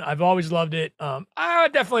day one. I've always loved it. I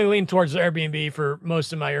definitely leaned towards Airbnb for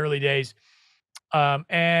most of my early days.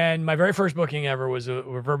 And my very first booking ever was a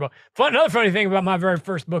VRBO. Another funny thing about my very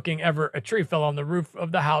first booking ever, a tree fell on the roof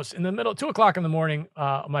of the house in the middle, 2:00 in the morning,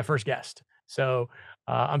 my first guest. So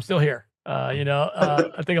I'm still here. I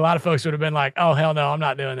think a lot of folks would have been like, "Oh, hell no, I'm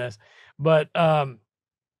not doing this." But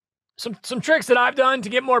some tricks that I've done to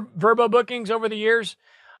get more VRBO bookings over the years.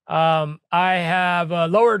 I have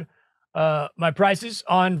lowered my prices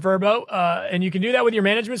on VRBO, and you can do that with your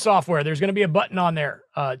management software. There's going to be a button on there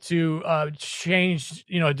to change,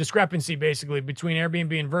 discrepancy basically between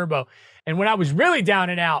Airbnb and VRBO. And when I was really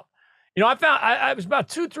down and out, I was about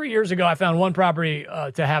 2-3 years ago, I found one property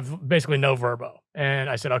to have basically no VRBO.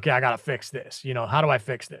 And I said, okay, I got to fix this. How do I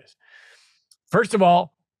fix this? First of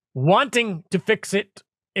all, wanting to fix it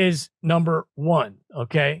is number one.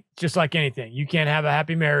 Okay. Just like anything, you can't have a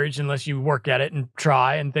happy marriage unless you work at it and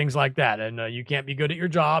try and things like that. And you can't be good at your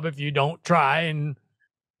job if you don't try and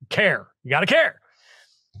care. You got to care.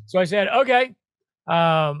 So I said, okay,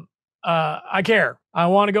 I care. I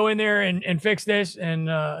want to go in there and fix this. And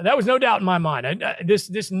that was no doubt in my mind. This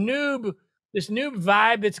noob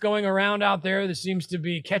vibe that's going around out there that seems to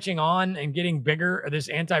be catching on and getting bigger, this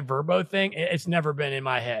anti-VRBO thing, it's never been in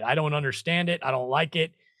my head. I don't understand it. I don't like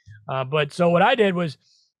it. But so what I did was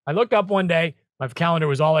I looked up one day, my calendar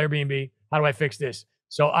was all Airbnb. How do I fix this?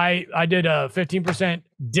 So I did a 15%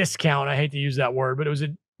 discount. I hate to use that word, but it was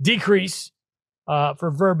a decrease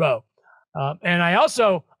for VRBO. And I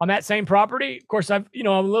also, on that same property, of course, I'm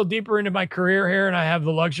a little deeper into my career here and I have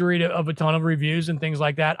the luxury of a ton of reviews and things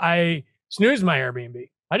like that. I snoozed my Airbnb.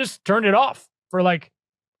 I just turned it off for like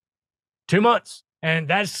 2 months. And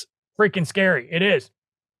that's freaking scary. It is.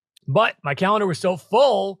 But my calendar was so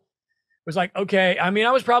full. It was like, okay, I mean,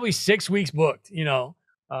 I was probably 6 weeks booked,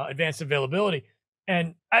 advanced availability.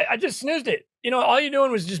 And I just snoozed it. All you're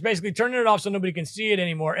doing was just basically turning it off so nobody can see it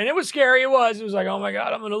anymore. And it was scary. It was like, oh my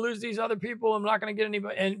God, I'm going to lose these other people. I'm not going to get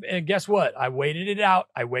anybody. And guess what? I waited it out.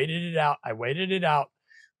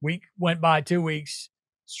 Week went by, 2 weeks,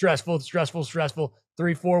 stressful,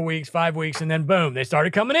 3, 4 weeks, 5 weeks. And then boom, they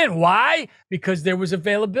started coming in. Why? Because there was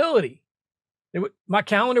availability. My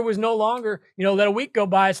calendar was no longer, let a week go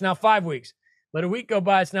by. It's now 5 weeks. Let a week go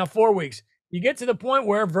by. It's now 4 weeks. You get to the point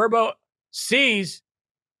where VRBO sees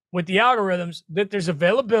with the algorithms that there's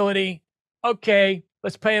availability. Okay,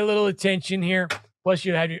 let's pay a little attention here. Plus,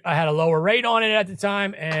 I had a lower rate on it at the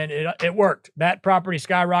time, and it worked. That property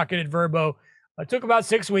skyrocketed VRBO. It took about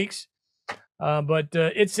 6 weeks, but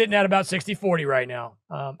it's sitting at about 60-40 right now.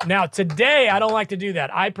 Now, today, I don't like to do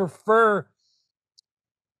that. I prefer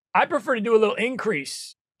to do a little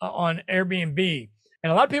increase on Airbnb.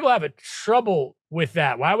 And a lot of people have a trouble with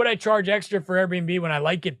that. Why would I charge extra for Airbnb when I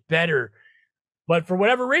like it better? But for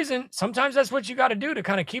whatever reason, sometimes that's what you got to do to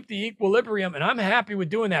kind of keep the equilibrium. And I'm happy with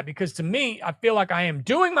doing that because to me, I feel like I am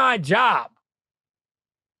doing my job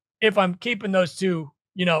if I'm keeping those two.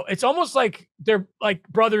 It's almost like they're like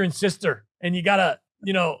brother and sister. And you got to,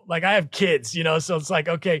 like I have kids, so it's like,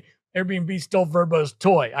 okay, Airbnb stole VRBO's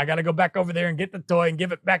toy. I got to go back over there and get the toy and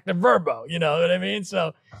give it back to VRBO. You know what I mean?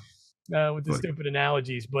 So with the stupid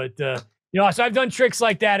analogies, but so I've done tricks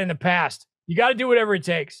like that in the past. You got to do whatever it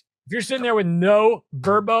takes. If you're sitting there with no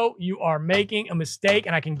VRBO, you are making a mistake.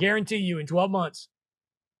 And I can guarantee you in 12 months,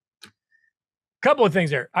 a couple of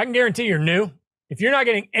things there. I can guarantee you're new. If you're not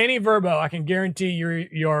getting any VRBO, I can guarantee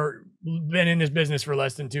you're been in this business for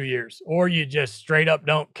less than 2 years, or you just straight up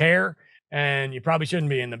don't care. And you probably shouldn't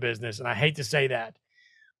be in the business. And I hate to say that.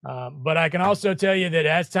 But I can also tell you that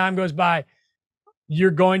as time goes by,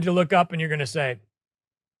 you're going to look up and you're going to say,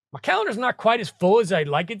 my calendar's not quite as full as I'd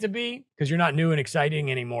like it to be because you're not new and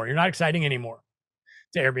exciting anymore. You're not exciting anymore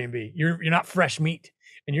to Airbnb. You're not fresh meat.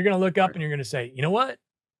 And you're going to look up and you're going to say, you know what?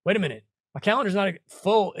 Wait a minute. My calendar's not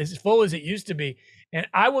as full as it used to be. And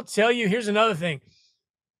I will tell you, here's another thing.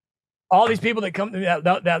 All these people that come,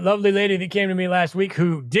 that lovely lady that came to me last week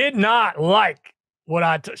who did not like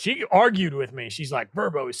what she argued with me. She's like,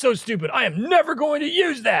 VRBO is so stupid. I am never going to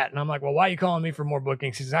use that. And I'm like, well, why are you calling me for more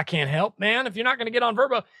bookings? She says, I can't help, man, if you're not going to get on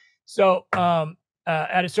VRBO. So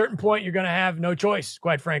at a certain point, you're going to have no choice,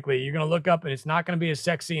 quite frankly. You're going to look up and it's not going to be as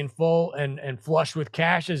sexy and full and flush with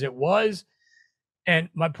cash as it was. And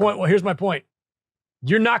here's my point.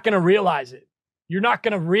 You're not going to realize it. You're not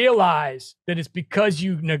going to realize that it's because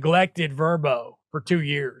you neglected VRBO for 2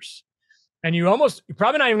 years. And you're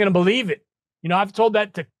probably not even going to believe it. I've told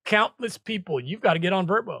that to countless people. You've got to get on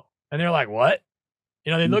VRBO. And they're like, what?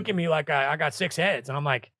 They look at me like I got 6 heads. And I'm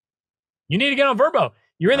like, you need to get on VRBO.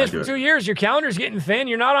 You're in this for 2 years. Your calendar's getting thin.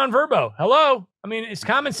 You're not on VRBO. Hello? I mean, it's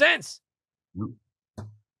common sense. All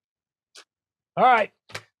right.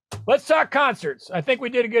 Let's talk concerts. I think we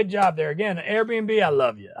did a good job there. Again, Airbnb, I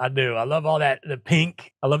love you. I do. I love all that. The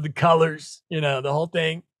pink. I love the colors. The whole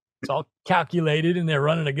thing. It's all calculated and they're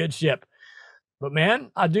running a good ship. But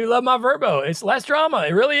man, I do love my VRBO. It's less drama.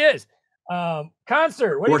 It really is.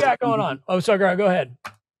 Concert. What do you got going on? Oh, sorry. Go ahead.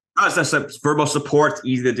 VRBO support,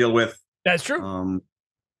 easy to deal with. That's true.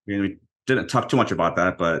 We didn't talk too much about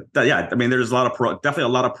that, but yeah, I mean, there's definitely a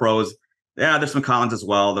lot of pros. Yeah, there's some cons as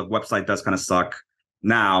well. The website does kind of suck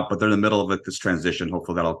now, but they're in the middle of this transition.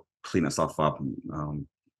 Hopefully that'll clean itself up. I'm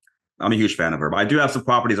a huge fan of VRBO. I do have some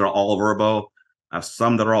properties that are all VRBO. I have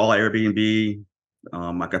some that are all Airbnb.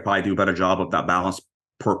 I could probably do a better job of that balance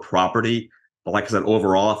per property. But like I said,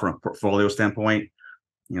 overall, from a portfolio standpoint,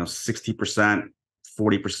 60%,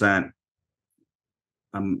 40%,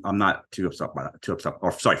 I'm not too upset by that. Too upset.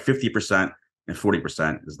 Or sorry, 50% and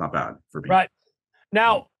 40% is not bad for me. Right.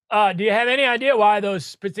 Now, do you have any idea why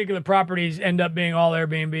those particular properties end up being all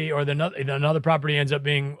Airbnb, or another property ends up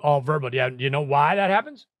being all VRBO? Do you know why that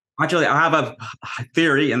happens? Actually, I have a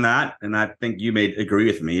theory in that, and I think you may agree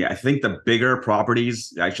with me. I think the bigger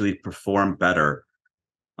properties actually perform better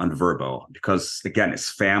on VRBO because, again,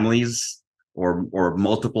 it's families or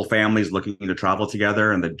multiple families looking to travel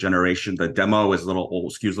together, and the demo is a little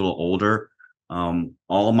old, skews a little older.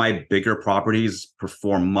 All my bigger properties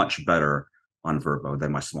perform much better on VRBO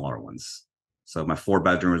than my smaller ones. So my 4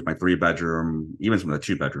 bedrooms, my 3 bedroom, even some of the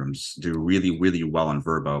 2 bedrooms do really, really well on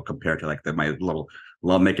VRBO compared to like my little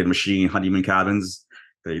lovemaking machine honeymoon cabins.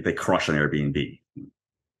 They crush on Airbnb.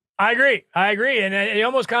 I agree. And I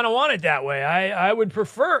almost kind of want it that way. I would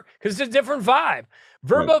prefer, because it's a different vibe.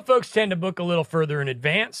 VRBO Right. folks tend to book a little further in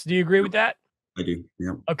advance. Do you agree with that? I do.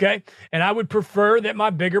 Yeah. Okay. And I would prefer that my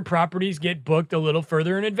bigger properties get booked a little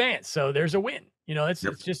further in advance. So there's a win. It's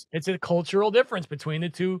Yep. it's a cultural difference between the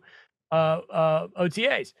two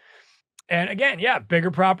OTAs. And again, yeah,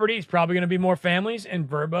 bigger properties, probably going to be more families, and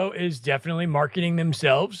VRBO is definitely marketing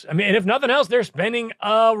themselves. I mean, and if nothing else, they're spending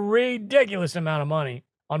a ridiculous amount of money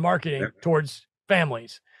on marketing Yep. towards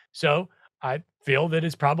families. So I feel that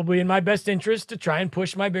it's probably in my best interest to try and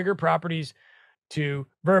push my bigger properties to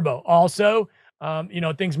VRBO. Also,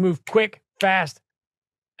 things move quick, fast,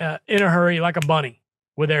 in a hurry, like a bunny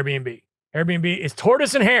with Airbnb. Airbnb is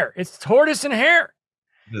tortoise and hare. It's tortoise and hare.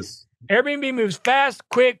 Yes. Airbnb moves fast,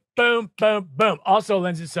 quick, boom, boom, boom. Also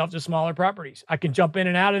lends itself to smaller properties. I can jump in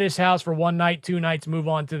and out of this house for 1 night, 2 nights, move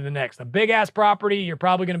on to the next. A big ass property, you're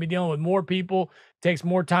probably going to be dealing with more people. Takes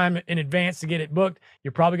more time in advance to get it booked.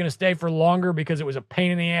 You're probably going to stay for longer because it was a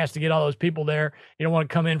pain in the ass to get all those people there. You don't want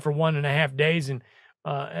to come in for 1.5 days and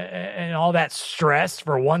all that stress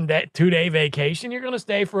for 1 day, 2-day vacation. You're going to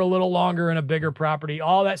stay for a little longer in a bigger property.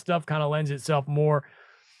 All that stuff kind of lends itself more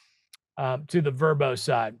to the VRBO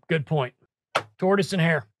side. Good point. Tortoise and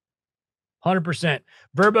hare. 100%.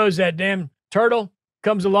 VRBO's that damn turtle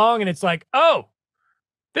comes along and it's like, oh,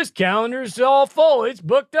 this calendar's all full. It's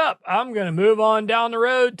booked up. I'm going to move on down the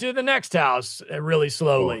road to the next house really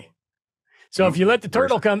slowly. Oh. So if you let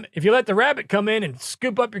the rabbit come in and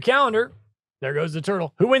scoop up your calendar, there goes the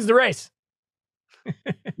turtle. Who wins the race?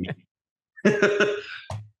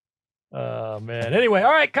 Oh, man. Anyway,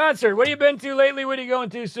 all right, concert. What have you been to lately? What are you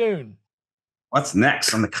going to soon? What's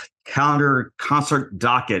next on the calendar concert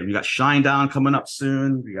docket? We got Shinedown coming up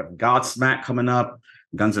soon. We got Godsmack coming up.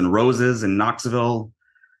 Guns N' Roses in Knoxville.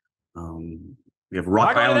 We have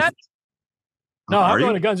Rock Island. No, I'm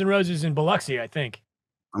going to Guns N' Roses in Biloxi, I think.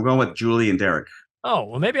 I'm going with Julie and Derek. Oh,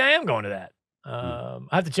 well, maybe I am going to that. I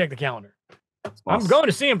have to check the calendar. I'm going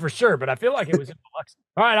to see him for sure, but I feel like it was in Biloxi.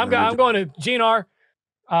 All right, I'm going to GNR.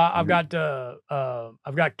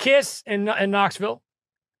 I've got Kiss in Knoxville.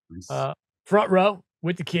 Nice. Front row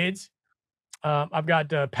with the kids. I've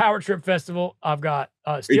got Power Trip Festival. I've got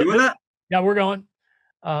Are you doing that? Yeah, we're going.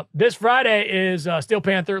 This Friday is Steel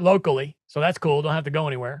Panther locally, so that's cool. Don't have to go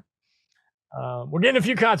anywhere. We're getting a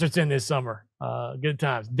few concerts in this summer. Good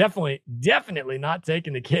times. Definitely not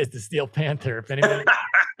taking the kids to Steel Panther. If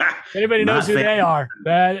anybody knows who they are,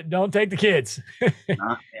 don't take the kids.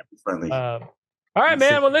 Not friendly. All right,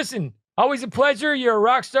 man. Well, listen, always a pleasure. You're a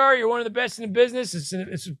rock star. You're one of the best in the business.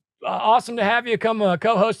 It's awesome to have you come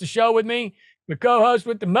co-host the show with me. The co-host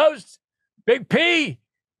with the most, Big P.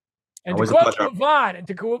 And to quote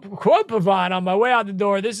Pavon on my way out the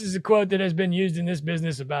door, this is a quote that has been used in this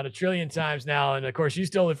business about 1 trillion times now. And of course, you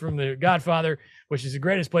stole it from The Godfather, which is the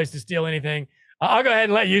greatest place to steal anything. I'll go ahead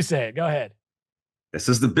and let you say it. Go ahead. This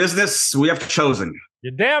is the business we have chosen.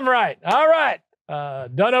 You're damn right. All right.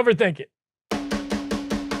 Don't overthink it.